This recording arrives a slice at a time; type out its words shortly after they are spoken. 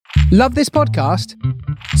Love this podcast?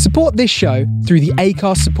 Support this show through the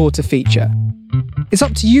Acast supporter feature. It's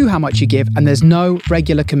up to you how much you give, and there's no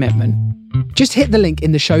regular commitment. Just hit the link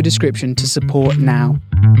in the show description to support now.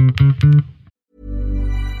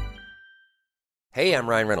 Hey, I'm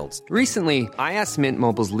Ryan Reynolds. Recently, I asked Mint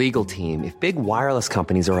Mobile's legal team if big wireless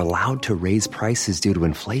companies are allowed to raise prices due to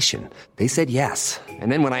inflation. They said yes.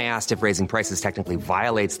 And then when I asked if raising prices technically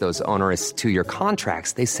violates those onerous two-year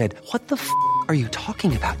contracts, they said, "What the f*** are you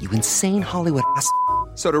talking about, you insane Hollywood ass?"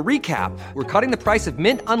 So to recap, we're cutting the price of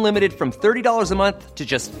Mint Unlimited from $30 a month to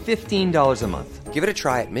just $15 a month. Give it a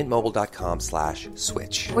try at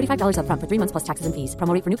mintmobile.com/switch. $45 up front for 3 months plus taxes and fees.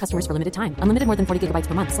 Promo rate for new customers for limited time. Unlimited more than 40 gigabytes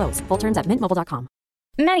per month. Slows full terms at mintmobile.com.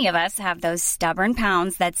 Many of us have those stubborn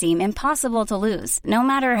pounds that seem impossible to lose, no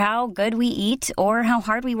matter how good we eat or how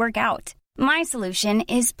hard we work out. My solution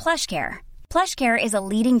is PlushCare. PlushCare is a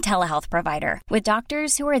leading telehealth provider with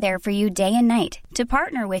doctors who are there for you day and night to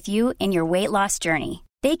partner with you in your weight loss journey.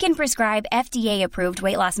 They can prescribe FDA-approved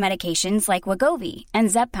weight loss medications like Wegovy and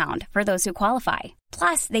Zepbound for those who qualify.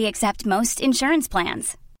 Plus, they accept most insurance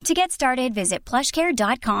plans. To get started, visit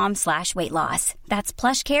plushcare.com/weightloss. That's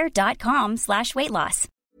plushcare.com/weightloss.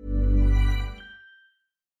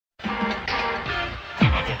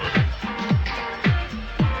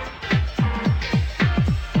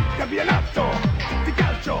 Campionato di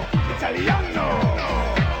calcio italiano.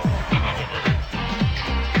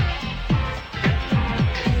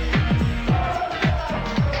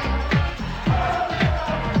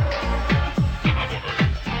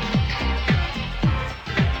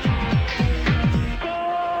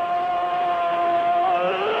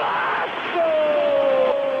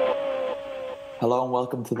 Hello and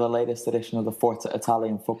welcome to the latest edition of the Forza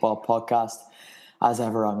Italian Football Podcast. As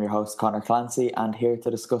ever, I'm your host, Conor Clancy, and here to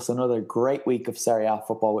discuss another great week of Serie A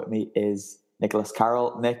football with me is Nicholas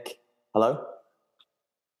Carroll. Nick, hello.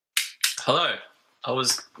 Hello. I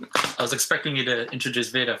was expecting you to introduce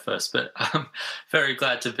Vito first, but I'm very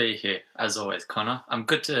glad to be here, as always, Conor. I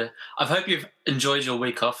hope you've enjoyed your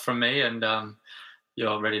week off from me and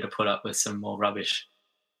you're ready to put up with some more rubbish.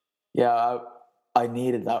 Yeah, I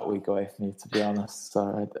needed that week away from you, to be honest.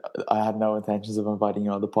 So I had no intentions of inviting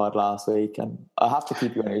you on the pod last week, and I have to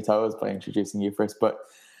keep you on your toes by introducing you first. But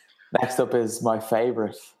next up is my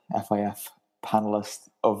favourite FIF panellist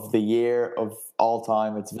of the year, of all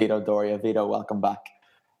time. It's Vito Doria. Vito, welcome back.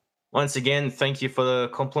 Once again, thank you for the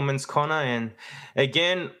compliments, Conor. And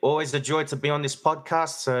again, always a joy to be on this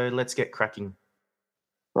podcast. So let's get cracking.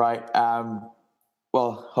 Right.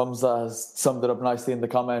 Well, Humza has summed it up nicely in the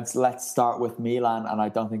comments. Let's start with Milan, and I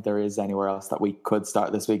don't think there is anywhere else that we could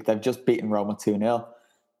start this week. They've just beaten Roma 2-0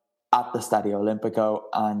 at the Stadio Olimpico,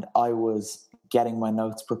 and I was getting my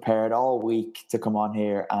notes prepared all week to come on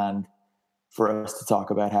here and for us to talk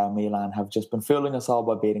about how Milan have just been fooling us all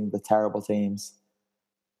by beating the terrible teams,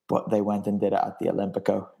 but they went and did it at the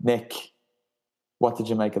Olimpico. Nick, what did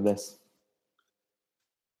you make of this?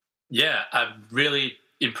 Yeah, a really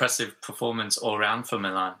impressive performance all round for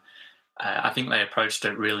Milan. I think they approached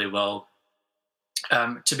it really well.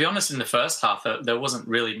 To be honest, in the first half, there wasn't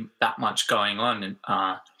really that much going on.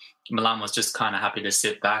 Milan was just kind of happy to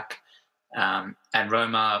sit back. And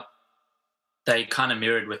Roma, they kind of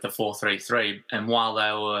mirrored with the 4-3-3. And while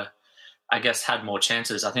they were, I guess, had more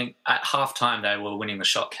chances, I think at halftime they were winning the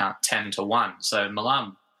shot count 10-1. So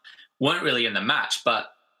Milan weren't really in the match,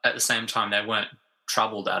 but at the same time they weren't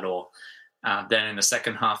troubled at all. Then in the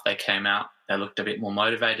second half, they came out. They looked a bit more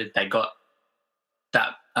motivated. They got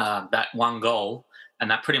that one goal, and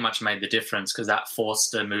that pretty much made the difference because that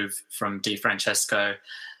forced a move from Di Francesco.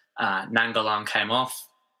 Nangolan came off,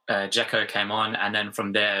 Dzeko came on, and then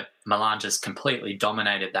from there, Milan just completely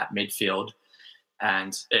dominated that midfield,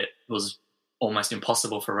 and it was almost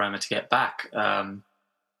impossible for Roma to get back.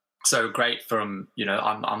 So great from,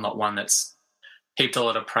 I'm not one that's heaped a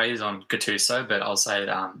lot of praise on Gattuso, but I'll say,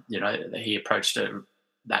 he approached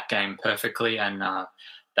that game perfectly, and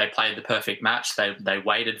they played the perfect match. They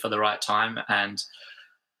waited for the right time, and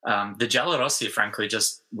the Giallorossi, frankly,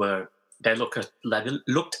 they looked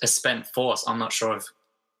a spent force. I'm not sure if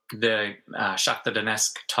the Shakhtar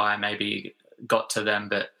Donetsk tie maybe got to them,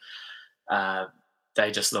 but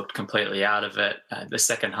they just looked completely out of it. The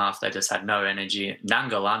second half, they just had no energy.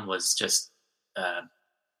 Nangolan was just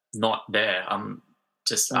not there.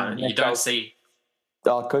 You don't see.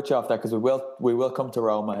 I'll cut you off there because we will come to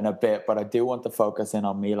Roma in a bit, but I do want to focus in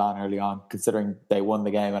on Milan early on, considering they won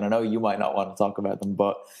the game, and I know you might not want to talk about them,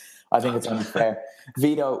 but I think it's only fair.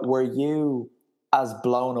 Vito, were you as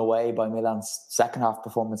blown away by Milan's second half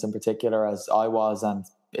performance in particular as I was, and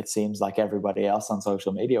it seems like everybody else on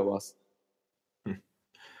social media was?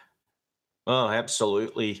 Oh,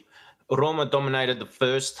 absolutely. Roma dominated the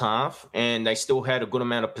first half and they still had a good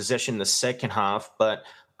amount of possession in the second half. But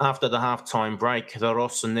after the halftime break, the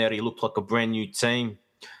Rossoneri looked like a brand new team.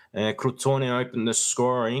 Crotone opened the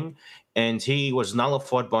scoring and he was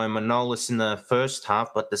nullified by Manolis in the first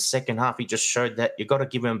half. But the second half, he just showed that you got to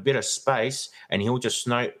give him a bit of space and he'll just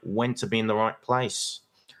know when to be in the right place.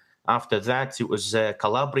 After that, it was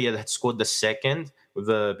Calabria that scored the second with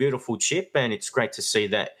a beautiful chip. And it's great to see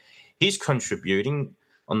that he's contributing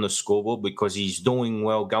on the scoreboard because he's doing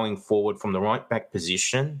well going forward from the right back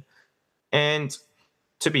position. And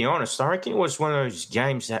to be honest, I reckon it was one of those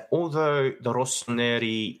games that although the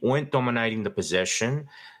Rossoneri weren't dominating the possession,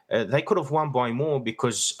 they could have won by more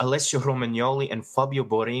because Alessio Romagnoli and Fabio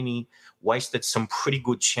Borini wasted some pretty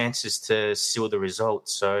good chances to seal the result.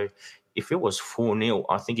 So if it was 4-0,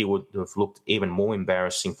 I think it would have looked even more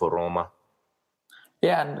embarrassing for Roma.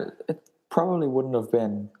 Yeah, and it probably wouldn't have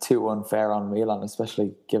been too unfair on Milan,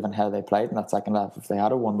 especially given how they played in that second half if they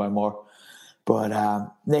had won by more. But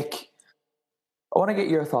Nick, I want to get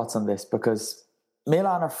your thoughts on this because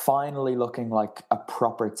Milan are finally looking like a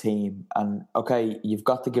proper team. And okay, you've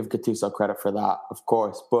got to give Gattuso credit for that, of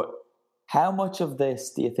course. But how much of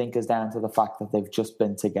this do you think is down to the fact that they've just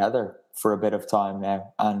been together for a bit of time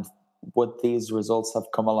now? And would these results have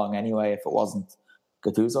come along anyway if it wasn't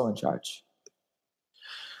Gattuso in charge?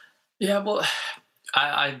 Yeah, well,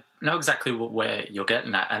 I know exactly where you're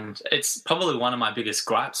getting at. And it's probably one of my biggest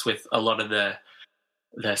gripes with a lot of the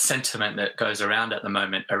sentiment that goes around at the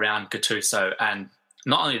moment around Gattuso, and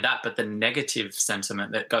not only that, but the negative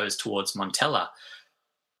sentiment that goes towards Montella.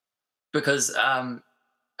 Because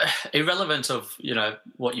irrelevant of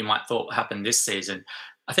what you might thought happened this season,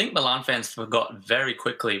 I think Milan fans forgot very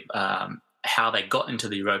quickly how they got into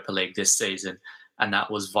the Europa League this season, and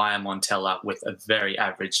that was via Montella with a very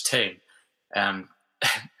average team.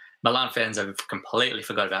 Milan fans have completely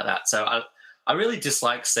forgot about that. So I really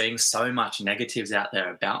dislike seeing so much negatives out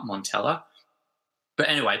there about Montella. But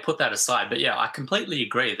anyway, put that aside. But yeah, I completely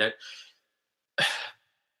agree that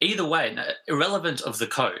either way, irrelevant of the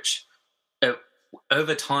coach,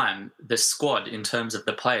 over time, the squad in terms of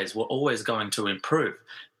the players were always going to improve.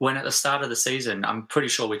 When at the start of the season, I'm pretty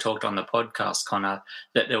sure we talked on the podcast, Connor,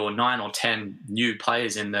 that there were 9 or 10 new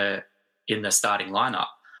players in the starting lineup.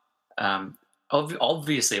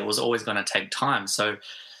 Obviously, it was always going to take time. So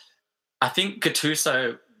I think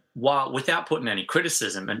Gattuso, while without putting any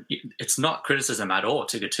criticism, and it's not criticism at all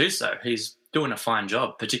to Gattuso, he's doing a fine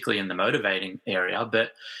job, particularly in the motivating area,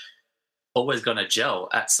 but always going to gel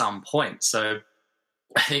at some point. So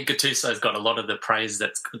I think Gattuso's got a lot of the praise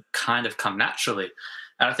that's kind of come naturally.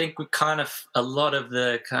 And I think a lot of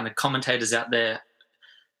the kind of commentators out there,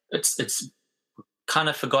 it's kind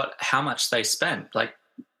of forgot how much they spent. Like,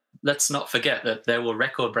 let's not forget that they were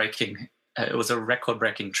record-breaking. It was a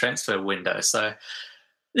record-breaking transfer window. So,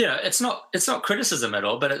 it's not criticism at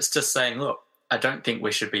all, but it's just saying, look, I don't think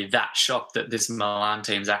we should be that shocked that this Milan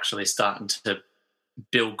team's actually starting to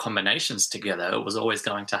build combinations together. It was always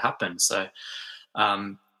going to happen. So,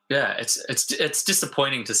 it's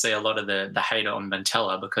disappointing to see a lot of the hate on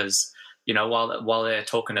Montella because, while they're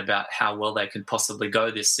talking about how well they could possibly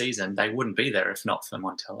go this season, they wouldn't be there if not for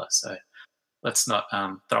Montella. So let's not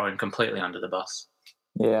throw him completely under the bus.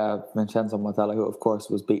 Yeah, Vincenzo Montella, who of course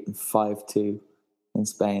was beaten 5-2 in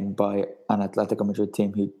Spain by an Atletico Madrid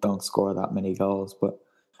team who don't score that many goals. But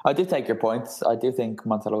I do take your points. I do think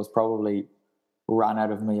Montella was probably ran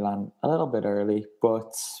out of Milan a little bit early,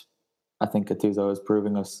 but I think Gattuso is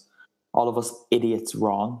proving all of us idiots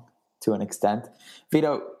wrong to an extent.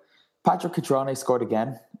 Vito, Patrick Cutrone scored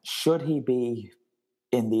again. Should he be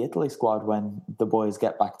in the Italy squad when the boys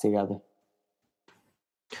get back together?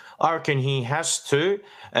 I reckon he has to,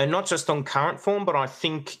 not just on current form, but I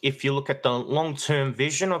think if you look at the long-term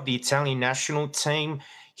vision of the Italian national team,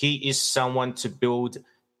 he is someone to build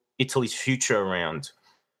Italy's future around.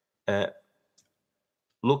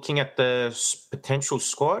 Looking at the potential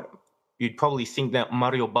squad, you'd probably think that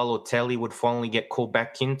Mario Balotelli would finally get called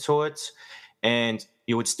back into it, and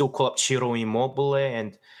you would still call up Ciro Immobile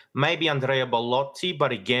and maybe Andrea Bellotti,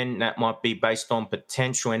 but again, that might be based on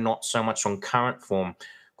potential and not so much on current form.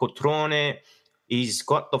 Cutrone, he's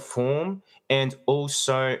got the form, and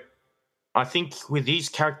also I think with these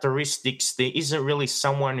characteristics, there isn't really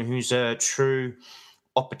someone who's a true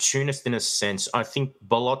opportunist in a sense. I think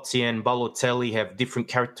Bellotti and Balotelli have different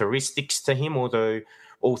characteristics to him, although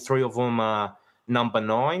all three of them are number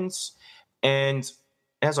 9s. And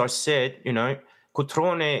as I said,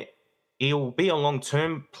 Cutrone, he'll be a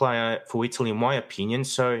long-term player for Italy, in my opinion.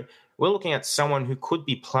 So we're looking at someone who could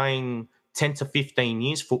be playing 10 to 15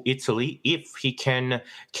 years for Italy if he can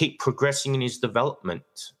keep progressing in his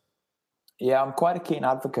development. Yeah, I'm quite a keen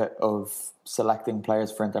advocate of selecting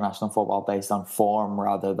players for international football based on form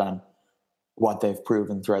rather than what they've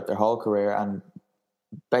proven throughout their whole career. And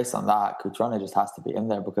based on that, Cutrone just has to be in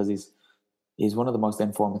there because he's one of the most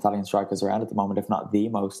informed Italian strikers around at the moment, if not the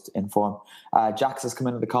most informed. Jax has come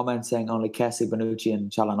into the comments saying only Kessie, Bonucci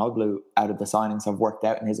and Çalhanoğlu out of the signings have worked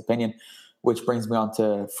out in his opinion, which brings me on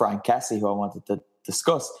to Frank Kessie, who I wanted to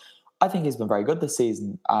discuss. I think he's been very good this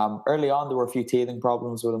season. Early on, there were a few teething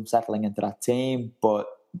problems with him settling into that team, but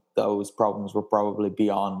those problems were probably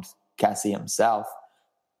beyond Kessie himself.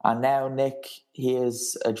 And now, Nick, he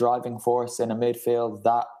is a driving force in a midfield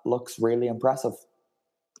that looks really impressive.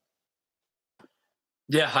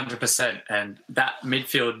 Yeah, 100%. And that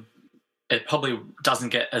midfield, it probably doesn't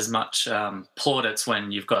get as much plaudits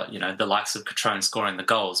when you've got, the likes of Cutrone scoring the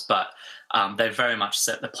goals, but they very much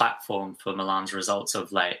set the platform for Milan's results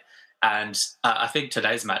of late. And I think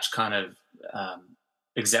today's match kind of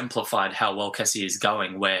exemplified how well Kessie is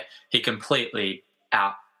going, where he completely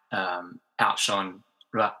outshone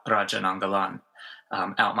Raja Nangolan,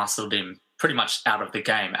 outmuscled him pretty much out of the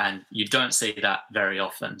game, and you don't see that very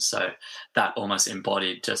often. So that almost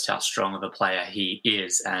embodied just how strong of a player he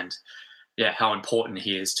is and, how important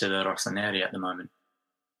he is to the Rossoneri at the moment.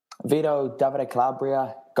 Vito, Davide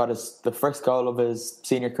Calabria got the first goal of his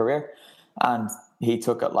senior career, and he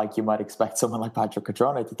took it like you might expect someone like Patrick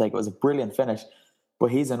Cutrone to take. It was a brilliant finish.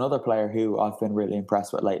 But he's another player who I've been really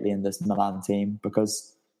impressed with lately in this Milan team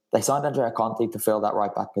because they signed Andrea Conti to fill that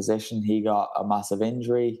right-back position. He got a massive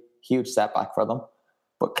injury, huge setback for them.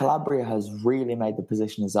 But Calabria has really made the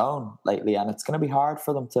position his own lately, and it's going to be hard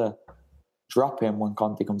for them to drop him when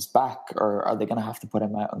Conti comes back, or are they going to have to put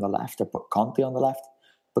him out on the left or put Conti on the left?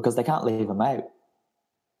 Because they can't leave him out.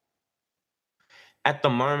 At the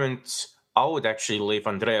moment, I would actually leave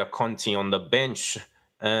Andrea Conti on the bench.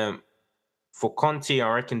 For Conti,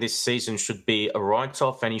 I reckon this season should be a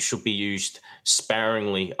write-off and he should be used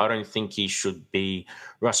sparingly. I don't think he should be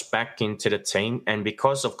rushed back into the team. And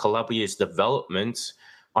because of Calabria's development,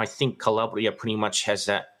 I think Calabria pretty much has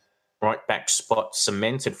that right-back spot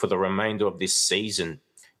cemented for the remainder of this season.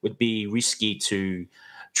 It would be risky to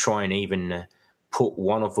try and even put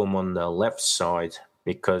one of them on the left side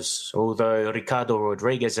because although Ricardo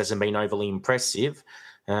Rodriguez hasn't been overly impressive,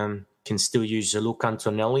 can still use Luca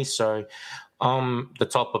Antonelli. So I'm the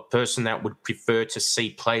type of person that would prefer to see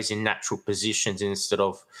players in natural positions instead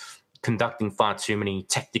of conducting far too many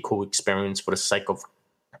tactical experiments for the sake of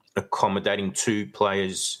accommodating two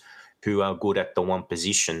players who are good at the one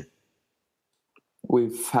position.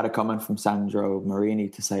 We've had a comment from Sandro Marini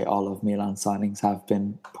to say all of Milan's signings have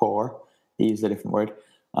been poor. He used a different word.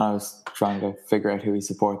 I was trying to figure out who he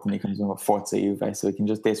supports, and he comes in with Forza Juve, so we can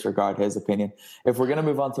just disregard his opinion. If we're going to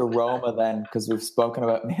move on to Roma then, because we've spoken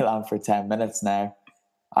about Milan for 10 minutes now,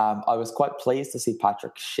 I was quite pleased to see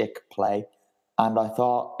Patrick Schick play, and I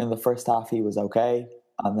thought in the first half he was okay,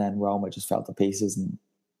 and then Roma just fell to pieces, and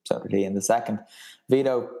certainly in the second.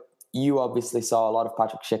 Vito, you obviously saw a lot of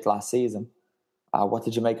Patrick Schick last season. What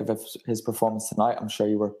did you make of his performance tonight? I'm sure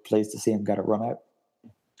you were pleased to see him get a run out.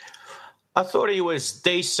 I thought he was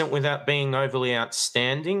decent without being overly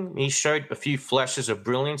outstanding. He showed a few flashes of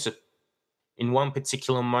brilliance. In one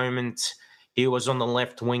particular moment, he was on the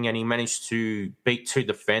left wing and he managed to beat two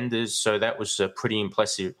defenders. So that was a pretty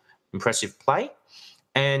impressive play.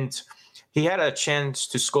 And he had a chance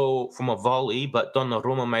to score from a volley, but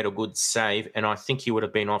Donnarumma made a good save. And I think he would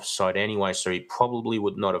have been offside anyway, so he probably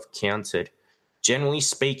would not have counted. Generally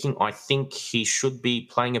speaking, I think he should be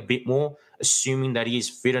playing a bit more, assuming that he is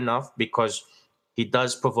fit enough, because he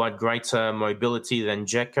does provide greater mobility than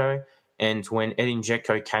Dzeko. And when Edin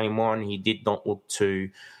Dzeko came on, he did not look too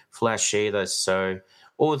flash either. So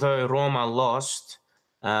although Roma lost,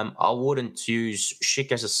 I wouldn't use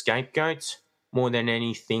Schick as a scapegoat. More than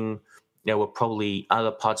anything, there were probably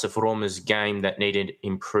other parts of Roma's game that needed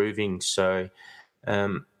improving. So,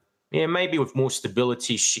 maybe with more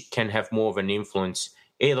stability, Schick can have more of an influence.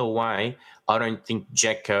 Either way, I don't think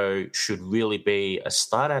Dzeko should really be a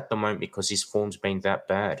starter at the moment because his form's been that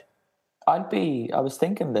bad. I was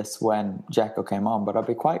thinking this when Dzeko came on, but I'd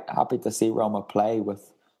be quite happy to see Roma play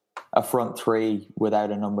with a front three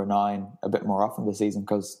without a number 9 a bit more often this season,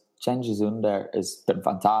 because Cengiz Ünder has been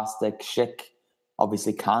fantastic. Schick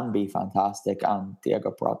obviously can be fantastic, and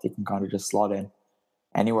Diego Perotti can kind of just slot in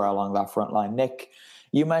anywhere along that front line. Nick,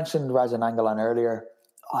 you mentioned Raja Nangolan earlier.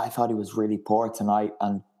 I thought he was really poor tonight,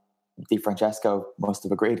 and Di Francesco must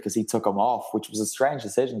have agreed because he took him off, which was a strange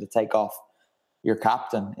decision to take off your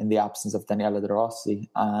captain in the absence of Daniele De Rossi.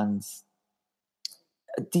 And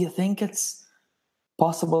Do you think it's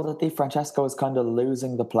possible that Di Francesco is kind of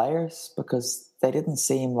losing the players because they didn't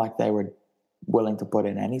seem like they were willing to put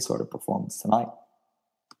in any sort of performance tonight?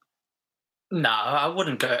 No, I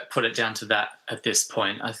wouldn't put it down to that at this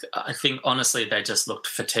point. I think, honestly, they just looked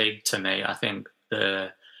fatigued to me. I think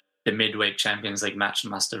the midweek Champions League match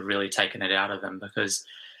must have really taken it out of them because,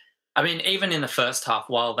 I mean, even in the first half,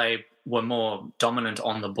 while they were more dominant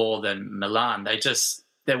on the ball than Milan,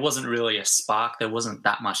 there wasn't really a spark. There wasn't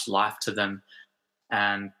that much life to them.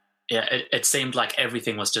 And yeah, it seemed like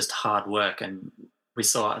everything was just hard work. And we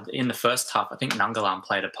saw in the first half, I think Nangolan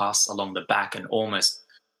played a pass along the back and almost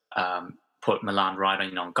put Milan right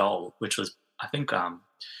in on goal, which was, I think,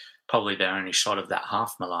 probably their only shot of that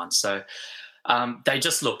half, Milan. So they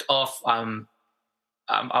just looked off.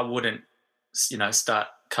 I wouldn't, start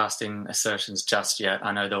casting assertions just yet.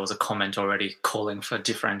 I know there was a comment already calling for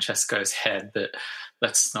Di Francesco's head, but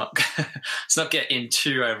let's not get in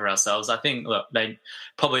too over ourselves. I think, look, they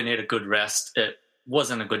probably need a good rest. It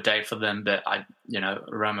wasn't a good day for them, but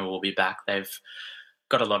Roma will be back. They've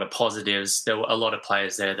got a lot of positives. There were a lot of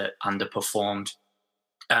players there that underperformed.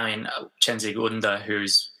 I mean, Cengiz Ünder,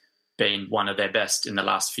 who's been one of their best in the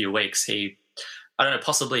last few weeks,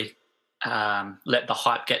 possibly let the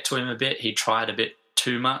hype get to him a bit. He tried a bit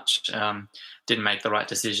too much, didn't make the right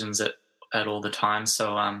decisions at all the time.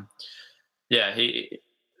 So,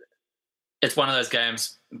 it's one of those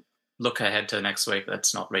games. Look ahead to next week.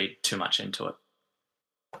 Let's not read too much into it.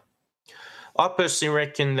 I personally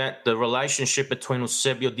reckon that the relationship between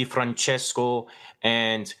Eusebio Di Francesco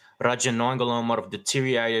and Radja Nainggolan might have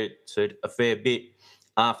deteriorated a fair bit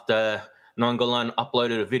after Nainggolan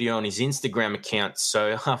uploaded a video on his Instagram account.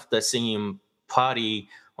 So after seeing him party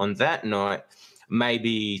on that night,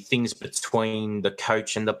 maybe things between the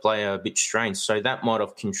coach and the player are a bit strange. So that might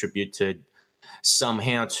have contributed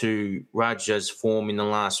somehow to Radja's form in the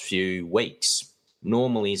last few weeks.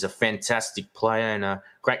 Normally, he's a fantastic player and a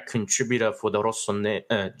great contributor for the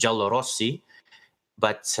Giallorossi.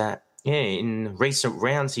 But, in recent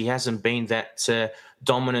rounds, he hasn't been that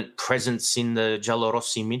dominant presence in the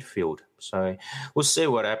Giallorossi midfield. So we'll see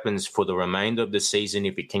what happens for the remainder of the season,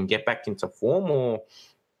 if he can get back into form, or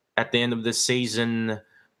at the end of the season,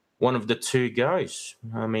 one of the two goes.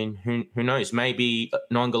 I mean, who knows? Maybe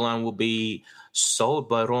Nainggolan will be sold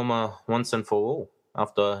by Roma once and for all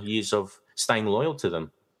after years of staying loyal to them.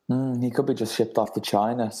 He could be just shipped off to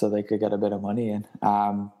China so they could get a bit of money in.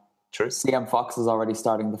 True. CM Fox is already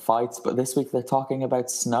starting the fights, but this week they're talking about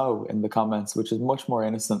snow in the comments, which is much more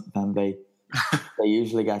innocent than they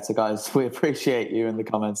usually get. So, guys, we appreciate you in the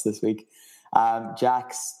comments this week.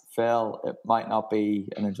 Jax, Phil, it might not be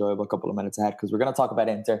an enjoyable couple of minutes ahead because we're going to talk about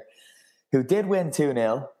Inter, who did win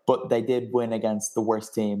 2-0, but they did win against the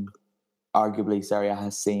worst team arguably Serie A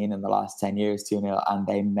has seen in the last 10 years, 2-0, and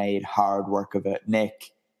they made hard work of it.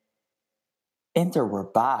 Nick, Inter were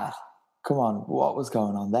bad. Come on, what was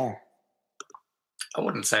going on there? I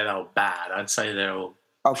wouldn't say they were bad. I'd say they were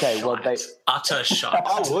utter shite.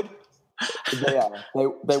 I would.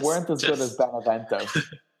 They weren't as good as Benevento.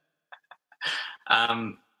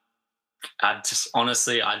 I just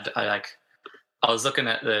honestly, I was looking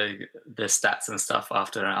at the stats and stuff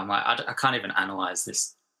after, and I'm like, I can't even analyze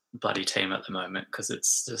this bloody team at the moment because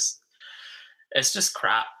it's just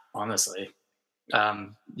crap, honestly.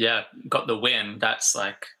 Got the win. That's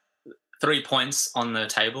like 3 points on the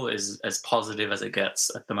table is as positive as it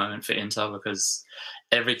gets at the moment for Inter because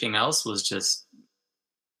everything else was just,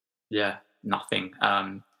 nothing.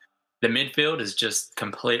 The midfield has just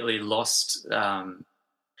completely lost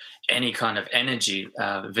any kind of energy.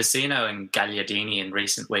 Vicino and Gagliardini in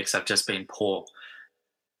recent weeks have just been poor.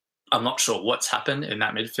 I'm not sure what's happened in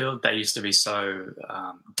that midfield. They used to be so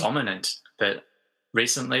dominant, but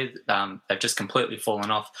recently they've just completely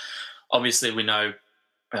fallen off. Obviously, we know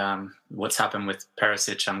what's happened with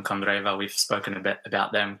Perisic and Candreva. We've spoken a bit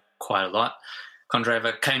about them quite a lot.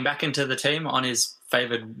 Candreva came back into the team on his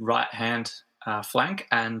favoured right-hand flank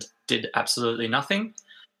and did absolutely nothing.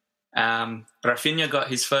 Rafinha got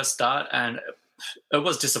his first start, and it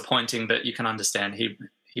was disappointing, but you can understand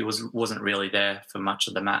he wasn't really there for much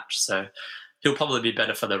of the match, so he'll probably be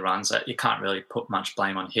better for the runs. So you can't really put much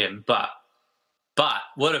blame on him. But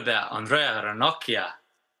what about Andrea Ranocchia,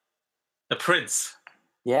 the prince?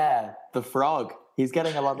 Yeah, the frog. He's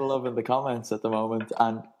getting a lot of love in the comments at the moment,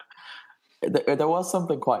 and there was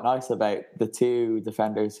something quite nice about the two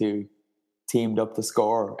defenders who teamed up to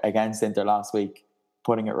score against Inter last week,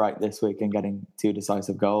 putting it right this week and getting two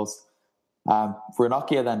decisive goals.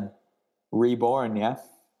 Ranocchia then reborn, yeah?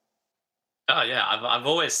 Oh, yeah. I've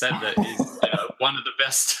always said that he's one of the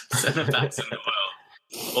best centre-backs in the world.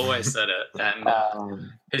 Always said it. And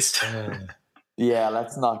yeah,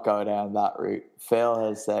 let's not go down that route. Phil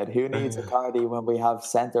has said, who needs Icardi when we have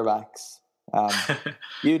centre-backs?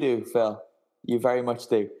 You do, Phil. You very much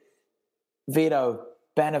do. Vito,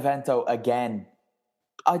 Benevento again.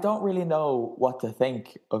 I don't really know what to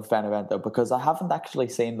think of Benevento because I haven't actually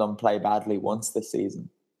seen them play badly once this season.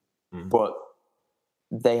 But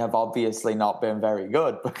they have obviously not been very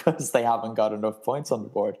good because they haven't got enough points on the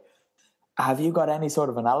board. Have you got any sort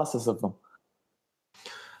of analysis of them?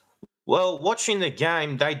 Well, watching the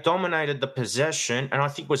game, they dominated the possession, and I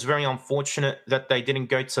think it was very unfortunate that they didn't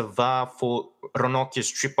go to VAR for Ranocchia's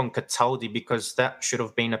trip on Cataldi because that should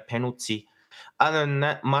have been a penalty. Other than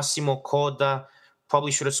that, Massimo Corda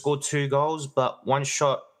probably should have scored 2 goals, but one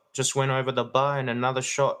shot just went over the bar and another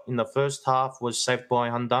shot in the first half was saved by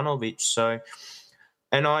Handanovic.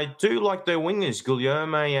 And I do like their wingers,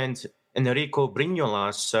 Guglielmo and Enrico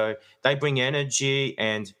Brignola. So they bring energy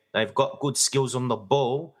and they've got good skills on the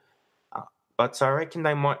ball. But I reckon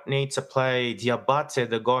they might need to play Diabate,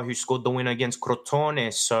 the guy who scored the win against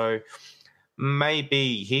Crotone. So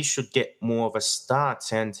maybe he should get more of a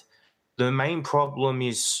start. And the main problem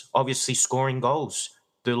is obviously scoring goals.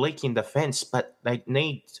 They're leaking defense, but they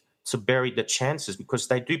need to bury the chances because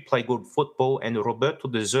they do play good football. And Roberto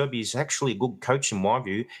De Zerbi is actually a good coach in my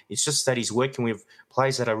view. It's just that he's working with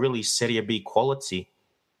players that are really Serie B quality.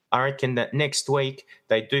 I reckon that next week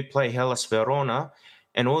they do play Hellas Verona.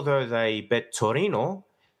 And although they bet Torino,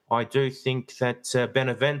 I do think that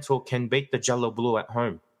Benevento can beat the Giallo-Blu at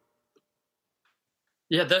home.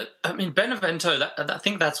 Yeah, Benevento, I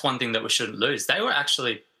think that's one thing that we shouldn't lose. They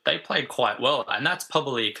played quite well, and that's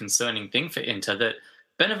probably a concerning thing for Inter, that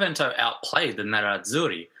Benevento outplayed the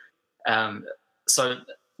Nerazzurri.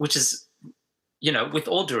 Which is, with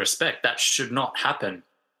all due respect, that should not happen,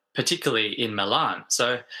 particularly in Milan.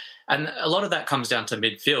 And a lot of that comes down to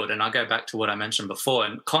midfield, and I'll go back to what I mentioned before.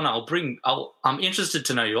 And Connor, I'm interested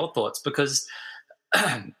to know your thoughts because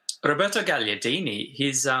Roberto Gagliardini,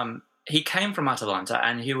 he came from Atalanta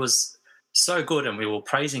and he was so good, and we were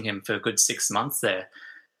praising him for a good 6 months there.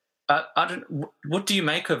 What do you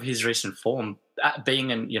make of his recent form,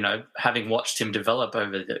 having watched him develop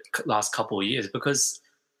over the last couple of years? Because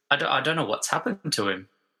I don't know what's happened to him.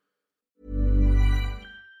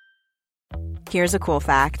 Here's a cool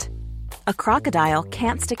fact. A crocodile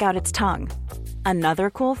can't stick out its tongue. Another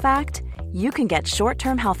cool fact, you can get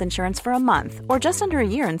short-term health insurance for a month or just under a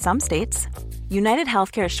year in some states. United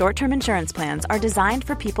Healthcare short-term insurance plans are designed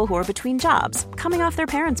for people who are between jobs, coming off their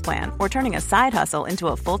parents' plan, or turning a side hustle into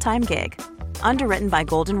a full-time gig. Underwritten by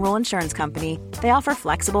Golden Rule Insurance Company, they offer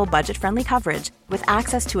flexible, budget-friendly coverage with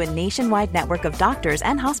access to a nationwide network of doctors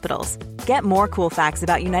and hospitals. Get more cool facts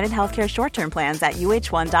about United Healthcare short-term plans at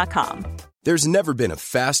uh1.com. There's never been a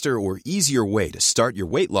faster or easier way to start your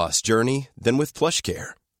weight loss journey than with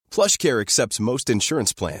PlushCare. PlushCare accepts most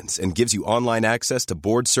insurance plans and gives you online access to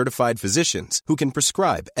board-certified physicians who can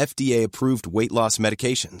prescribe FDA-approved weight loss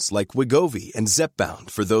medications like Wegovy and Zepbound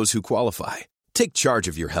for those who qualify. Take charge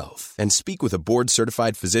of your health and speak with a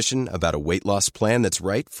board-certified physician about a weight loss plan that's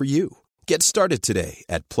right for you. Get started today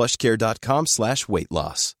at plushcare.com/weight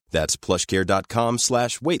loss. That's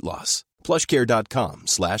plushcare.com/weight loss.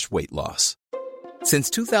 plushcare.com/weight loss.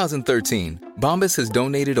 Since 2013, Bombas has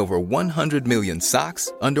donated over 100 million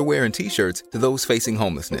socks, underwear, and T-shirts to those facing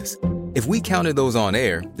homelessness. If we counted those on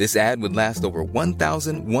air, this ad would last over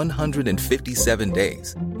 1,157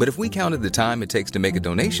 days. But if we counted the time it takes to make a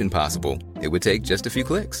donation possible, it would take just a few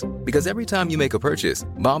clicks. Because every time you make a purchase,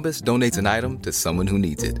 Bombas donates an item to someone who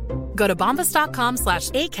needs it. Go to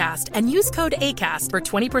bombas.com/ACAST and use code ACAST for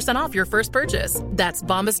 20% off your first purchase. That's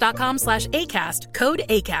bombas.com/ACAST, code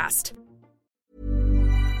ACAST.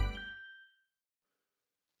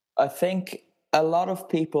 I think a lot of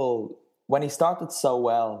people, when he started so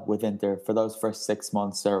well with Inter for those first 6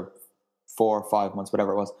 months or 4 or 5 months,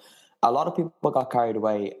 whatever it was, a lot of people got carried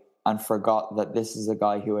away and forgot that this is a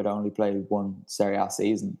guy who had only played one Serie A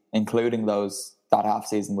season, including that half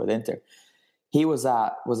season with Inter. He was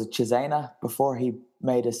it Cesena before he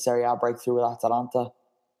made his Serie A breakthrough with Atalanta,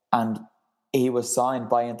 and he was signed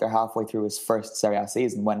by Inter halfway through his first Serie A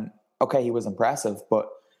season when, okay, he was impressive, but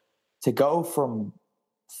to go from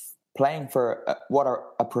playing for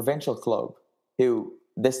a provincial club who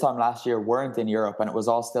this time last year weren't in Europe and it was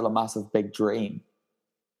all still a massive big dream,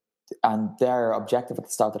 and their objective at the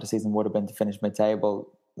start of the season would have been to finish mid-table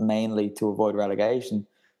mainly to avoid relegation,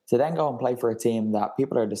 to then go and play for a team that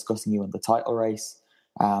people are discussing you in the title race,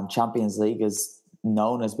 Champions League is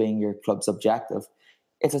known as being your club's objective.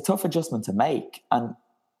 It's a tough adjustment to make, and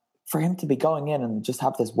for him to be going in and just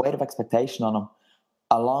have this weight of expectation on him,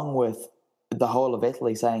 along with the whole of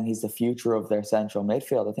Italy saying he's the future of their central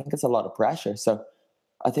midfield. I think it's a lot of pressure. So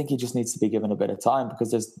I think he just needs to be given a bit of time,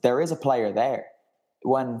 because there is a player there.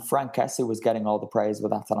 When Frank Kessie was getting all the praise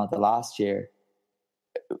with Atalanta last year,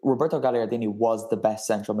 Roberto Gagliardini was the best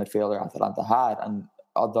central midfielder Atalanta had. And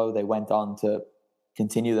although they went on to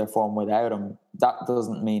continue their form without him, that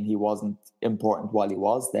doesn't mean he wasn't important while he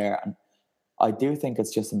was there. And I do think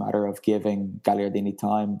it's just a matter of giving Gagliardini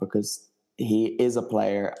time, because he is a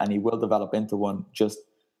player and he will develop into one. Just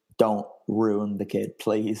don't ruin the kid,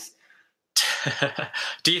 please.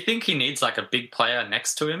 Do you think he needs like a big player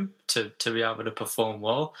next to him to be able to perform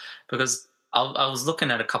well? Because I was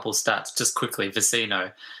looking at a couple of stats just quickly,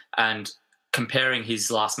 Vecino, and comparing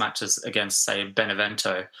his last matches against, say,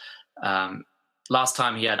 Benevento. Last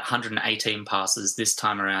time he had 118 passes. This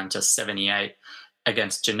time around, just 78.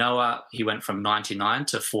 Against Genoa, he went from 99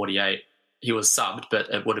 to 48. He was subbed, but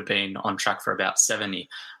it would have been on track for about 70.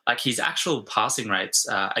 Like his actual passing rates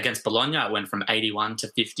against Bologna went from 81 to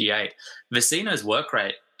 58. Vecino's work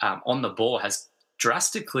rate on the ball has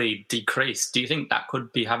drastically decreased. Do you think that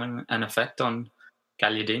could be having an effect on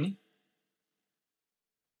Gagliardini?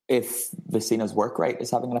 If Vecino's work rate is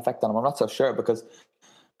having an effect on him, I'm not so sure, because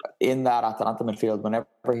in that Atalanta midfield, whenever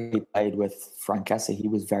he played with Frank Kessie, he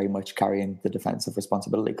was very much carrying the defensive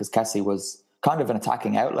responsibility, because Kessie was kind of an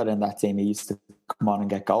attacking outlet in that team. He used to come on and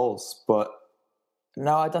get goals. But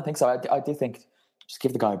no, I don't think so. I do think just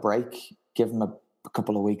give the guy a break, give him a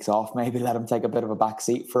couple of weeks off, maybe let him take a bit of a back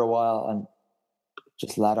seat for a while, and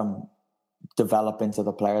just let him develop into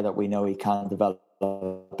the player that we know he can develop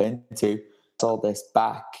into. All this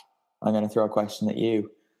back, I'm going to throw a question at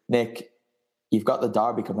you, Nick. You've got the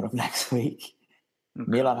derby coming up next week.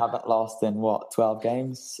 Milan haven't lost in 12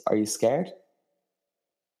 games. Are you scared?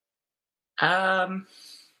 I'm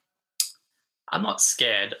not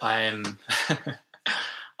scared. I'm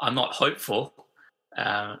not hopeful.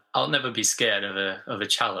 I'll never be scared of a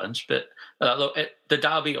challenge. But look, the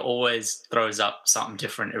derby always throws up something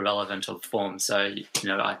different, irrelevant of form. So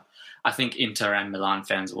I think Inter and Milan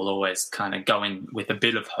fans will always kind of go in with a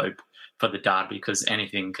bit of hope for the derby, because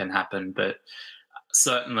anything can happen. But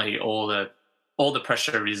certainly all the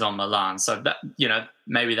pressure is on Milan. So that,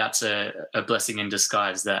 maybe that's a blessing in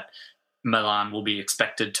disguise, that Milan will be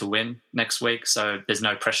expected to win next week. So there's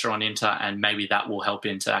no pressure on Inter, and maybe that will help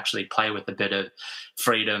Inter actually play with a bit of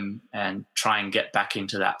freedom and try and get back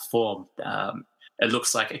into that form. It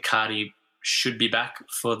looks like Icardi should be back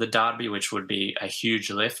for the derby, which would be a huge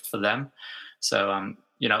lift for them. So,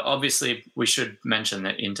 obviously we should mention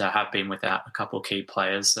that Inter have been without a couple of key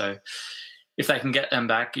players. So if they can get them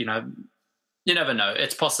back, you never know.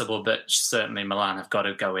 It's possible, but certainly Milan have got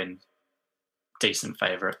to go in decent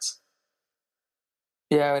favourites.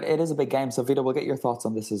 Yeah, it is a big game. So, Vito, we'll get your thoughts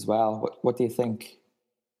on this as well. What do you think?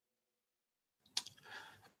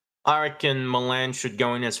 I reckon Milan should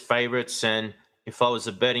go in as favourites, and if I was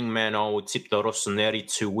a betting man, I would tip the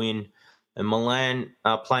Rossoneri to win. And Milan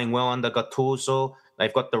are playing well under Gattuso.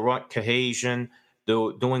 They've got the right cohesion.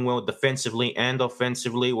 They're doing well defensively and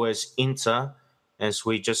offensively, whereas Inter, as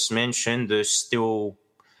we just mentioned, they still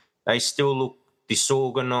look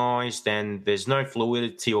disorganised, and there's no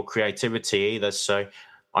fluidity or creativity either. So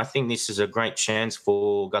I think this is a great chance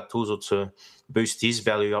for Gattuso to boost his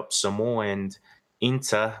value up some more. And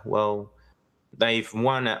Inter, well, they've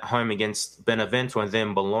won at home against Benevento and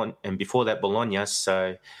then Bologna, and before that Bologna.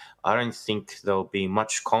 So I don't think there'll be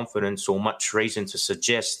much confidence or much reason to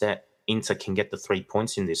suggest that Inter can get the 3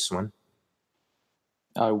 points in this one.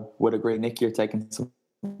 I would agree. Nick, you're taking some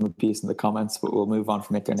abuse in the comments, but we'll move on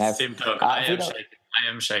from Inter now. I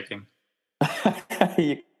am shaking.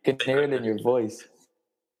 You can hear it in your voice.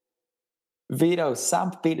 Vito,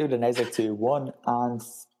 Samp beat Udinese 2-1, and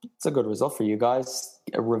it's a good result for you guys.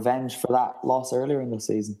 A revenge for that loss earlier in the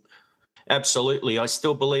season. Absolutely. I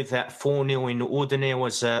still believe that 4-0 in Udine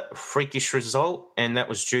was a freakish result, and that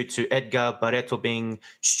was due to Edgar Barreto being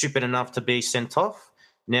stupid enough to be sent off.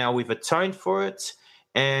 Now we've atoned for it,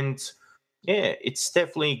 and yeah, it's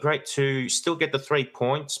definitely great to still get the 3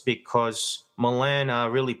 points, because Milan are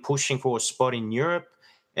really pushing for a spot in Europe,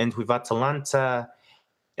 and with Atalanta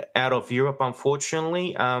out of Europe,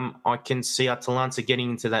 unfortunately, I can see Atalanta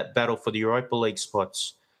getting into that battle for the Europa League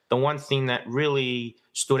spots. The one thing that really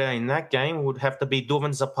stood out in that game would have to be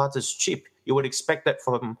Duvan Zapata's chip. You would expect that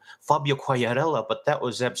from Fabio Quagliarella, but that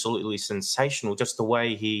was absolutely sensational, just the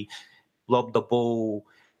way he lobbed the ball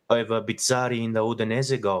over Bizzarri in the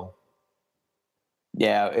Udinese goal.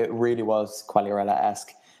 Yeah, it really was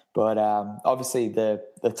Quagliarella-esque. But obviously the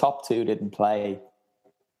top two didn't play.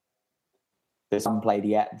 They haven't played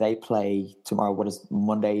yet. They play tomorrow,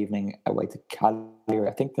 Monday evening, away to Cagliari.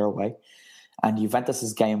 I think they're away. And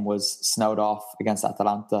Juventus's game was snowed off against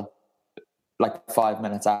Atalanta like 5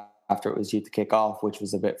 minutes after it was due to kick off, which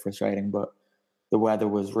was a bit frustrating. But the weather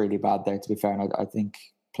was really bad there, to be fair. And I think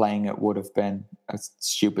playing it would have been a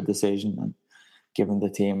stupid decision. And given the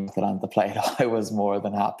team Atalanta played, I was more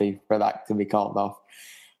than happy for that to be called off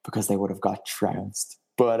because they would have got trounced.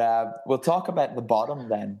 But we'll talk about the bottom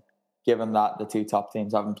then, given that the two top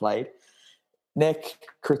teams haven't played. Nick,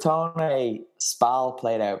 Crotone, Spal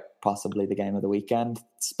played out possibly the game of the weekend.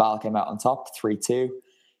 Spal came out on top, 3-2.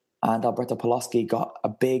 And Alberto Pawlowski got a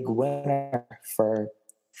big winner for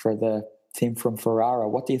the team from Ferrara.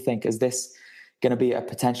 What do you think? Is this going to be a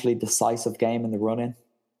potentially decisive game in the run-in?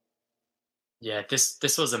 Yeah,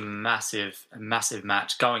 this was a massive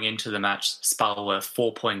match. Going into the match, Spal were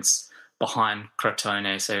 4 points behind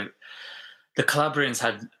Crotone. So the Calabrians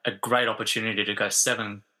had a great opportunity to go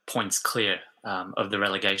 7 points clear of the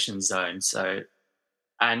relegation zone. So,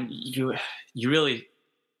 and you really,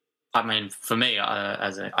 I mean, for me,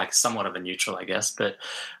 as somewhat of a neutral, I guess, but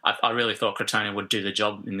I really thought Crotone would do the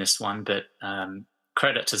job in this one. But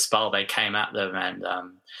credit to Spal, they came at them, and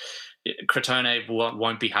Crotone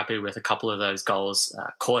won't be happy with a couple of those goals.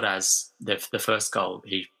 Cordas, the first goal,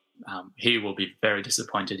 he will be very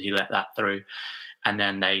disappointed he let that through. And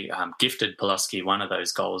then they gifted Pawlowski one of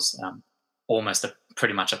those goals, almost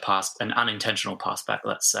pretty much an unintentional pass back,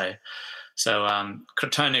 let's say. So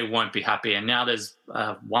Crotone won't be happy. And now there's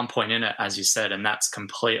 1 point in it, as you said, and that's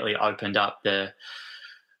completely opened up the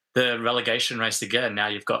relegation race again. Now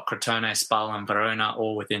you've got Crotone, Spal and Verona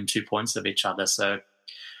all within 2 points of each other. So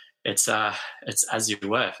it's as you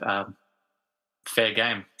were, fair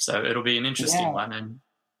game. So it'll be an interesting one. And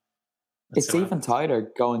it's even tighter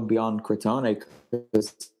going beyond Crotone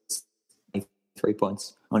because 3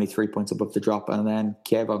 points, only 3 points above the drop, and then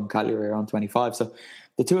Chievo and Cagliari are on 25. So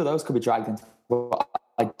the two of those could be dragged into. But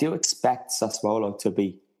I do expect Sassuolo to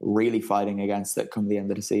be really fighting against it come the end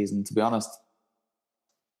of the season. To be honest,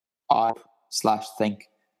 I think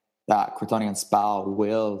that Crotone and Spal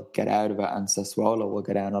will get out of it, and Sassuolo will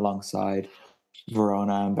go down alongside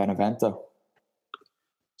Verona and Benevento.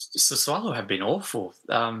 Sassuolo have been awful.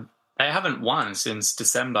 They haven't won since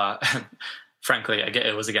December. Frankly,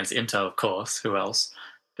 it was against Inter, of course. Who else?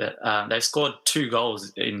 But they've scored 2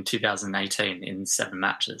 goals in 2018 in 7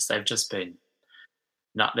 matches. They've just been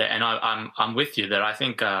not there. And I'm with you that I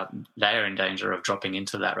think they are in danger of dropping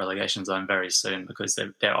into that relegation zone very soon because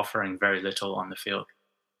they're offering very little on the field.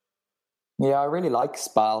 Yeah, I really like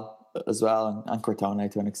Spal as well and Crotone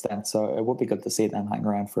to an extent. So it would be good to see them hang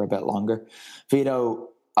around for a bit longer. Vito,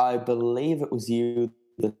 I believe it was you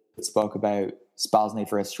that spoke about Spal's need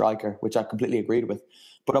for a striker, which I completely agreed with.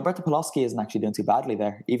 But Alberto Pawlowski isn't actually doing too badly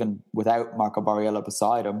there, even without Marco Borriello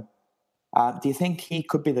beside him. Do you think he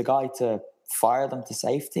could be the guy to fire them to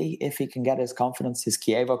safety if he can get his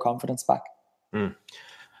Chievo confidence back?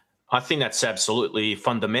 I think that's absolutely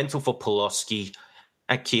fundamental for Pawlowski.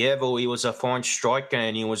 At Chievo, he was a fine striker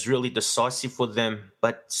and he was really decisive for them.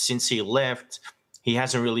 But since he left, he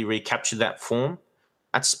hasn't really recaptured that form.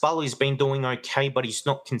 At Spal, he's been doing okay, but he's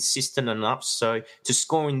not consistent enough. So to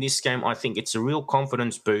score in this game, I think it's a real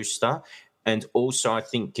confidence booster. And also, I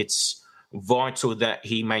think it's vital that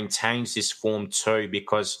he maintains this form too,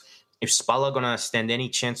 because if Spal are going to stand any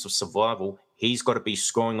chance of survival, he's got to be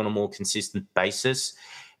scoring on a more consistent basis.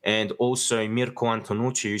 And also, Mirko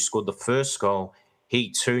Antonucci, who scored the first goal, he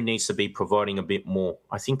too needs to be providing a bit more.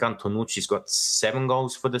 I think Antonucci's got 7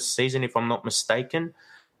 goals for the season, if I'm not mistaken.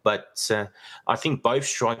 But I think both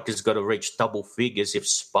strikers got to reach double figures if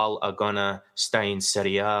Spal are going to stay in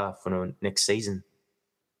Serie A for the next season.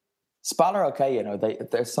 Spal are okay,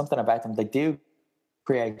 there's something about them. They do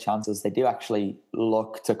create chances. They do actually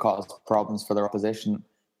look to cause problems for their opposition.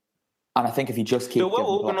 And I think if you just keep... They're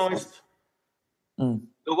well organised.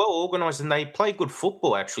 They're well organised and they play good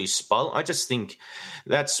football, actually, Spal. I just think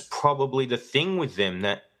that's probably the thing with them,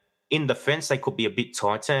 that in defence they could be a bit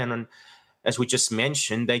tighter. And as we just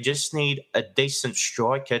mentioned, they just need a decent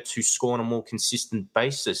striker to score on a more consistent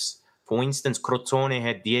basis. For instance, Crotone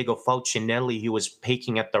had Diego Falcinelli, who was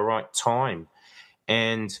peaking at the right time.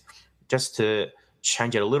 And just to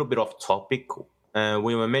change it a little bit off topic,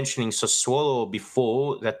 we were mentioning Sassuolo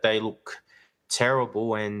before, that they look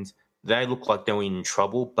terrible and they look like they were in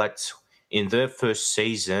trouble. But in their first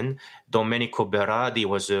season, Domenico Berardi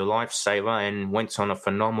was a lifesaver and went on a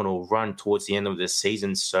phenomenal run towards the end of the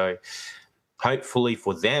season. So hopefully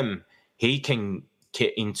for them, he can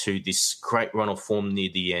get into this great run of form near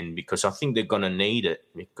the end, because I think they're going to need it,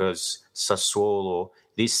 because Sassuolo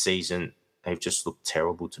this season, they've just looked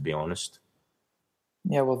terrible, to be honest.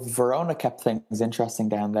 Yeah, well, Verona kept things interesting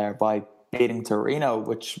down there by beating Torino,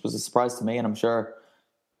 which was a surprise to me, and I'm sure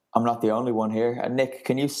I'm not the only one here. And Nick,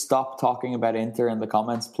 can you stop talking about Inter in the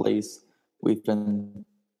comments, please? We've been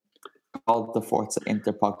called the Forza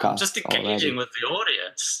Inter podcast. I'm just engaging with the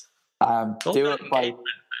audience.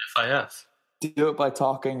 Do it by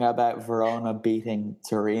talking about Verona beating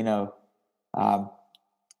Torino.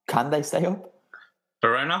 Can they stay up?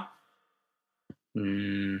 Verona?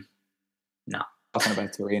 No. Talking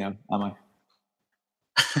about Torino, am I?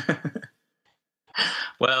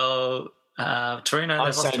 Well, Torino.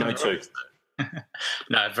 I say no too.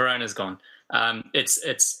 No, Verona's gone.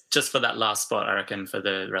 It's just for that last spot, I reckon, for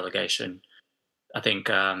the relegation. I think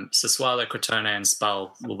Sassuolo, Crotone, and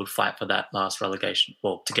Spal will fight for that last relegation,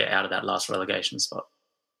 well, to get out of that last relegation spot.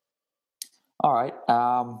 All right,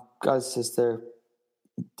 guys.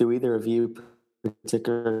 Do either of you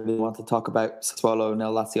particularly want to talk about Sassuolo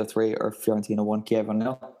 0, Lazio 3, or Fiorentina 1, Kiev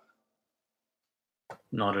 0?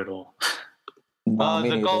 Not at all.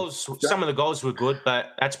 The goals, some of the goals were good, but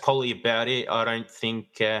that's probably about it. I don't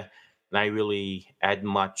think they really add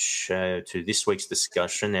much to this week's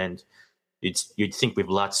discussion, and you'd think with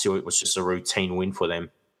Lazio it was just a routine win for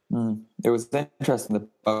them. It was interesting that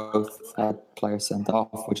both had players sent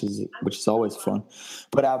off, which is always fun.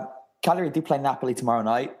 But Cagliari do play Napoli tomorrow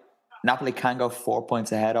night. Napoli can go 4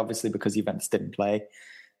 points ahead, obviously, because Juventus didn't play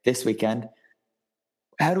this weekend.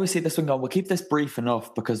 How do we see this one going? We'll keep this brief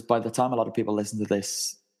enough because by the time a lot of people listen to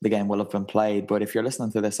this, the game will have been played. But if you're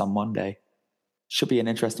listening to this on Monday, should be an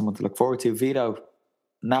interesting one to look forward to. Vito,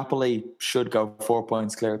 Napoli should go 4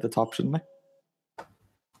 points clear at the top, shouldn't they?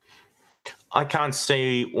 I can't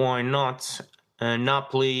see why not.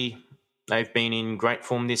 Napoli, they've been in great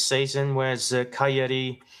form this season, whereas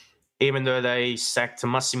Cagliari, even though they sacked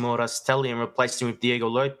Massimo Rastelli and replaced him with Diego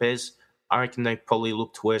Lopez, I reckon they probably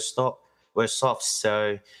looked worse off.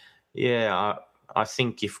 So, yeah, I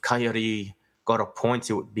think if Cagliari got a point,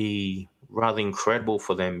 it would be rather incredible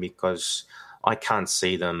for them because I can't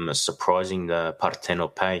see them surprising the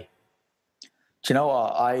Partenopei. Do you know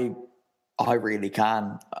what? I really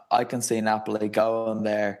can. I can see Napoli going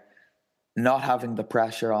there, not having the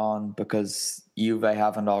pressure on because Juve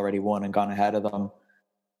haven't already won and gone ahead of them,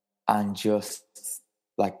 and just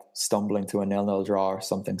like stumbling to a 0-0 draw or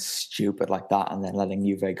something stupid like that, and then letting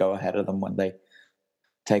Juve go ahead of them when they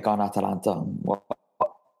take on Atalanta on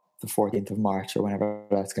the 14th of March or whenever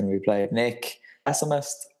that's going to be played. Nick,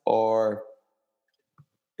 pessimist, or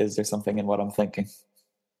is there something in what I'm thinking?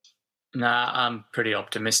 Nah, I'm pretty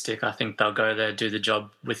optimistic. I think they'll go there, do the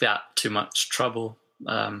job without too much trouble.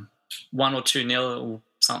 1 or 2-0,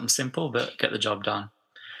 something simple, but get the job done.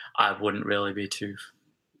 I wouldn't really be too...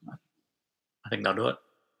 I think they'll do it.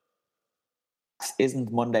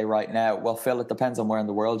 Isn't Monday right now? Well, Phil, it depends on where in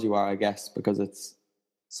the world you are, I guess, because it's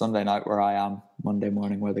Sunday night where I am, Monday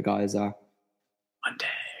morning where the guys are. Monday.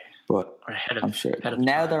 But I'm sure.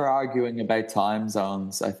 Now they're arguing about time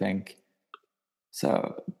zones, I think.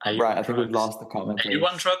 So, right, I think we've lost the comment. Are you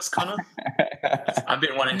on drugs, Connor? I've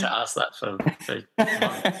been wanting to ask that for months.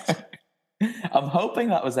 I'm hoping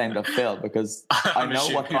that was aimed at Phil because I know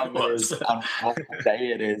what time it is and what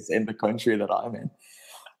day it is in the country that I'm in.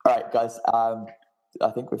 All right, guys. I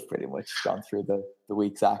think we've pretty much gone through the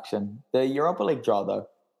week's action. The Europa League draw, though.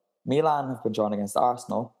 Milan have been drawn against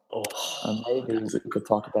Arsenal. And maybe we could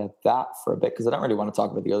talk about that for a bit because I don't really want to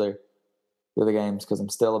talk about the other games because I'm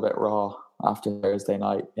still a bit raw after Thursday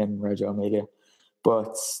night in Reggio Emilia.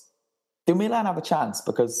 But do Milan have a chance?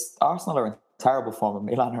 Because Arsenal are in terrible form and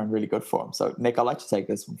Milan are in really good form. So, Nick, I'd like to take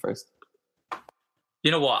this one first.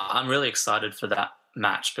 You know what? I'm really excited for that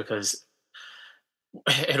match because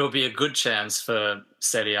it'll be a good chance for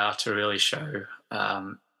Serie A to really show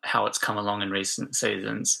how it's come along in recent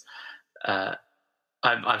seasons.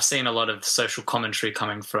 I've seen a lot of social commentary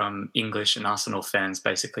coming from English and Arsenal fans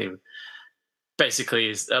basically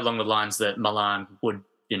is along the lines that Milan would,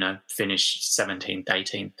 finish 17th,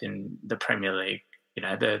 18th in the Premier League.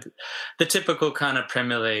 The typical kind of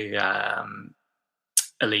Premier League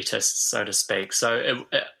elitists, so to speak. So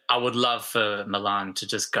I would love for Milan to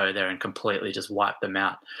just go there and completely just wipe them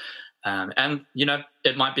out. And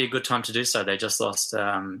it might be a good time to do so. They just lost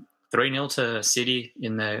 3-0 to City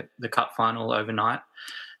in the cup final overnight.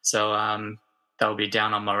 So they'll be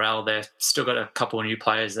down on morale. They've still got a couple of new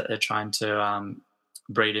players that they're trying to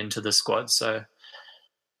breed into the squad. So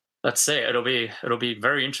let's see. It'll be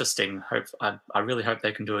very interesting. I really hope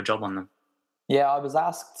they can do a job on them. Yeah, I was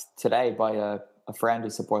asked today by a friend who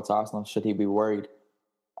supports Arsenal, should he be worried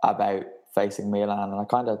about facing Milan? And I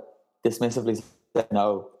kind of dismissively said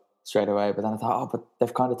no straight away. But then I thought, but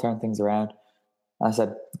they've kind of turned things around. And I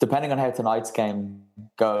said, depending on how tonight's game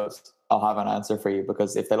goes, I'll have an answer for you,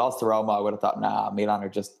 because if they lost to Roma, I would have thought, Milan are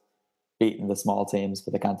just beating the small teams,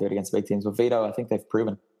 but they can't do it against big teams. With Vito, I think they've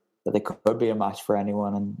proven that they could be a match for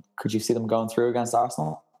anyone. And could you see them going through against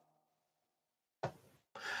Arsenal?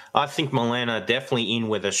 I think Milan are definitely in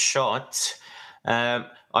with a shot.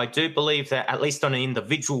 I do believe that at least on an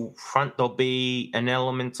individual front, there'll be an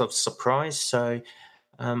element of surprise. So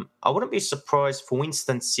I wouldn't be surprised, for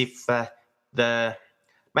instance, if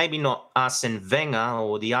maybe not Arsene Wenger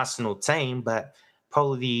or the Arsenal team, but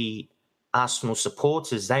probably the Arsenal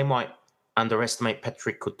supporters, they might underestimate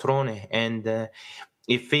Patrick Cutrone. And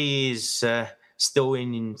if he is still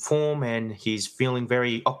in form and he's feeling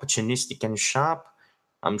very opportunistic and sharp,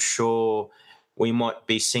 I'm sure we might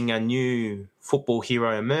be seeing a new football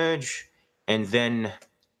hero emerge. And then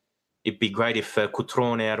it'd be great if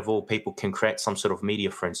Cutrone, out of all people, can create some sort of media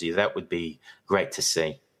frenzy. That would be great to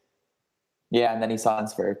see. Yeah, and then he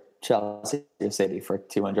signs for Chelsea City for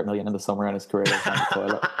 200 million in the summer, and his career is on the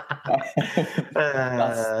toilet.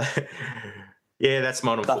 That's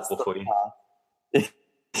modern football for you.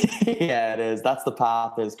 Yeah, it is. That's the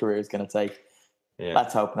path his career is going to take. Yeah.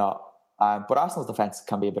 Let's hope not. But Arsenal's defence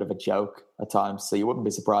can be a bit of a joke at times, so you wouldn't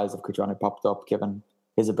be surprised if Cutrone popped up, given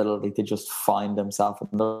his ability to just find himself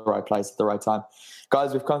in the right place at the right time.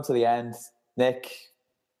 Guys, we've come to the end. Nick,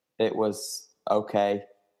 it was okay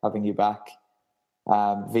having you back.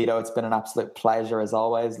 Vito, it's been an absolute pleasure as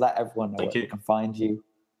always. Let everyone know where they can find you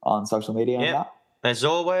on social media. Yeah, as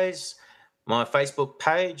always, my Facebook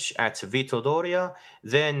page at Vito Doria.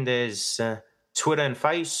 Then there's Twitter and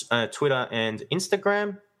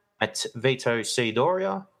Instagram at Vito C.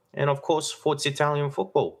 Doria. And of course, Forza Italian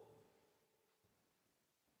Football.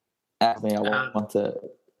 I want to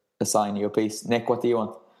assign you a piece. Nick, what do you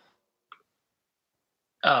want?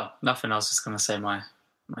 Oh, nothing. I was just going to say my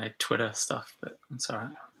Twitter stuff, but it's all right.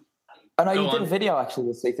 Oh no, you did a video actually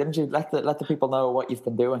this week, didn't you? Let the people know what you've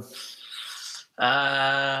been doing.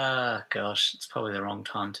 Gosh, it's probably the wrong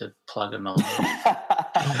time to plug a Milan.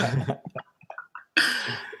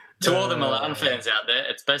 To all the Milan fans out there,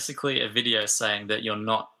 it's basically a video saying that you're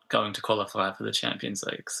not going to qualify for the Champions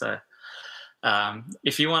League. So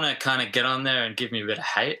if you want to kind of get on there and give me a bit of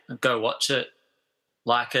hate, go watch it,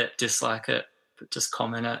 like it, dislike it, but just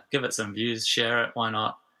comment it, give it some views, share it, why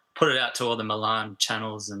not? Put it out to all the Milan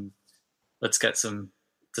channels and let's get some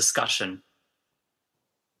discussion.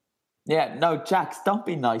 Yeah, no, Jax, don't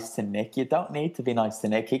be nice to Nick. You don't need to be nice to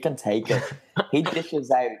Nick. He can take it. He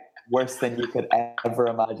dishes out worse than you could ever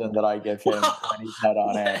imagine that I give him when he's not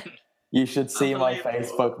on air. You should see my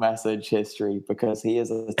Facebook message history, because he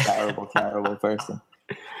is a terrible, terrible person.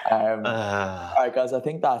 All right, guys, I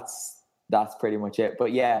think that's pretty much it.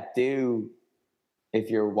 But yeah, if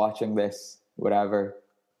you're watching this, whatever,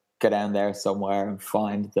 go down there somewhere and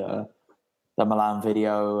find the Milan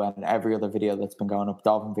video and every other video that's been going up.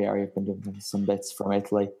 Dalvin Vieri have been doing some bits from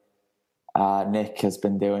Italy. Nick has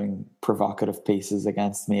been doing provocative pieces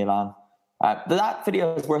against Milan. That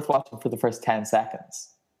video is worth watching for the first 10 seconds.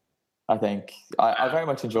 I think I very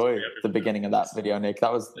much enjoyed the beginning of that video, Nick.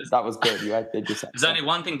 That was good. You outdid yourself. There's only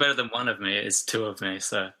one thing better than one of me. It's two of me.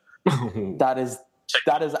 So that is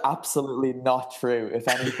absolutely not true. If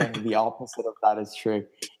anything, the opposite of that is true.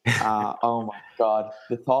 Oh my God,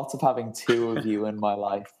 the thoughts of having two of you in my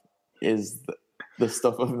life is the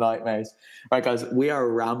stuff of nightmares. All right, guys, we are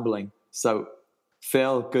rambling. So,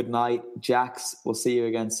 Phil, good night. Jax, we'll see you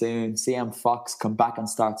again soon. CM Fox, come back and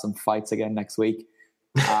start some fights again next week.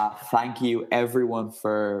 Thank you, everyone,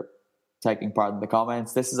 for taking part in the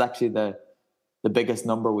comments. This is actually the biggest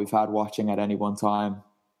number we've had watching at any one time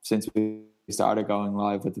since we started going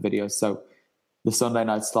live with the videos. So the Sunday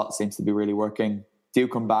night slot seems to be really working. Do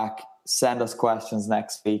come back, send us questions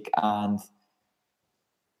next week, and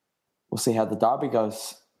we'll see how the derby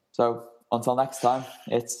goes. So until next time,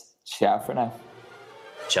 it's ciao for now.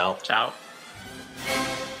 Ciao. Ciao.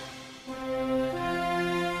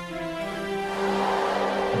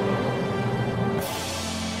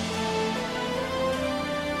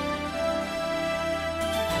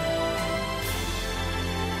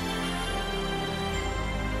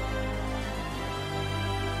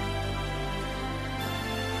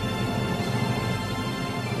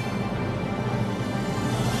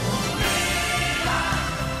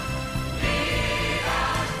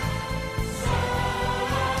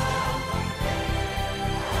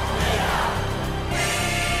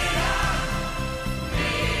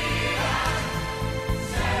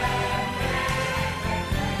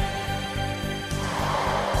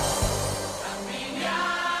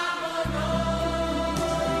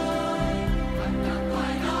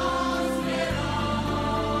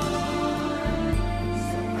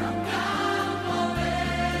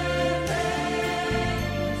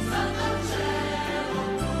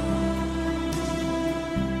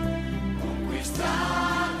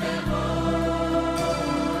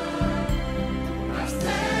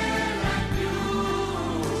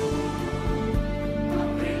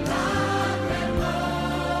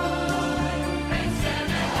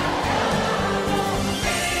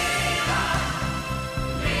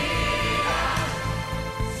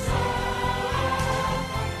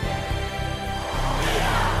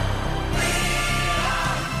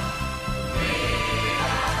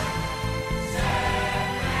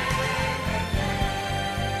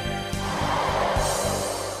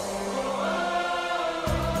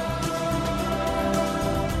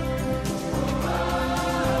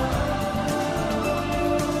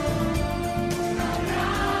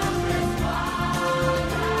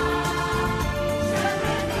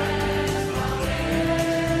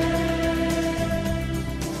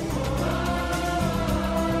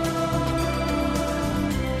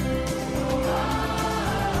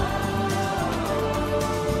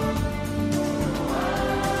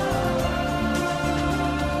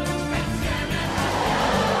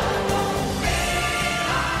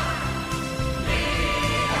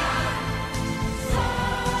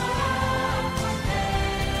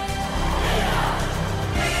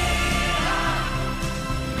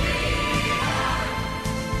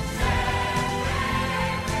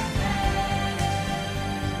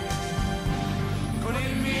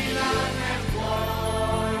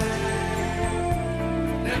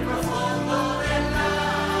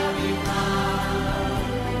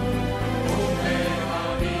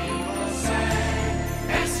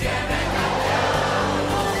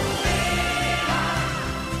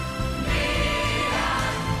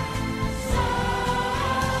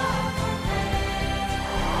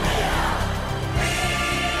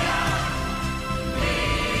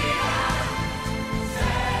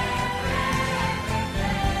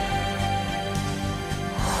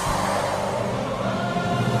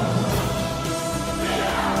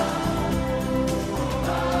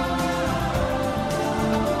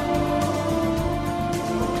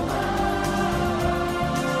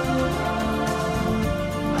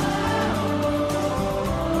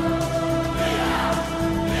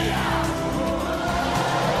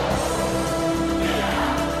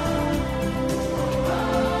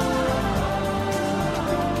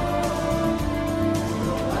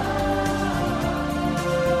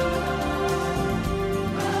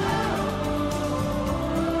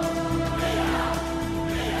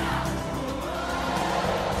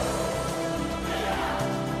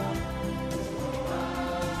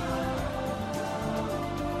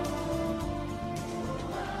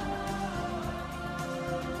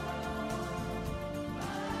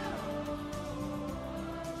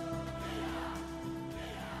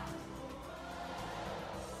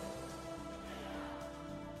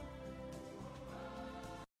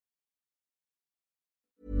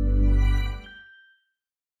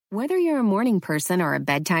 Whether you're a morning person or a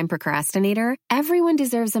bedtime procrastinator, everyone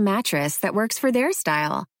deserves a mattress that works for their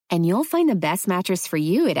style. And you'll find the best mattress for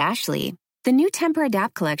you at Ashley. The new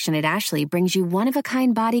Tempur-Adapt collection at Ashley brings you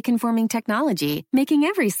one-of-a-kind body-conforming technology, making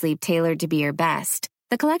every sleep tailored to be your best.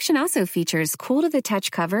 The collection also features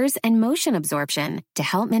cool-to-the-touch covers and motion absorption to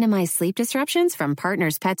help minimize sleep disruptions from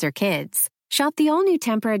partners, pets, or kids. Shop the all-new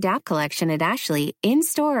Tempur-Adapt collection at Ashley,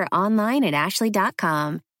 in-store or online at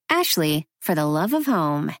ashley.com. Ashley, for the love of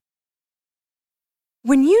home.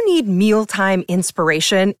 When you need mealtime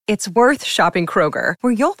inspiration, it's worth shopping Kroger,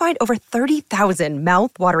 where you'll find over 30,000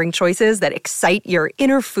 mouth-watering choices that excite your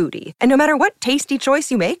inner foodie. And no matter what tasty choice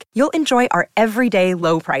you make, you'll enjoy our everyday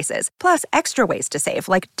low prices, plus extra ways to save,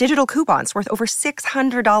 like digital coupons worth over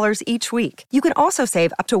 $600 each week. You can also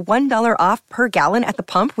save up to $1 off per gallon at the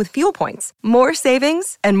pump with fuel points. More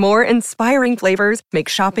savings and more inspiring flavors make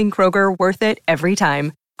shopping Kroger worth it every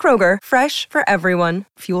time. Kroger, fresh for everyone.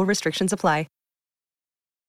 Fuel restrictions apply.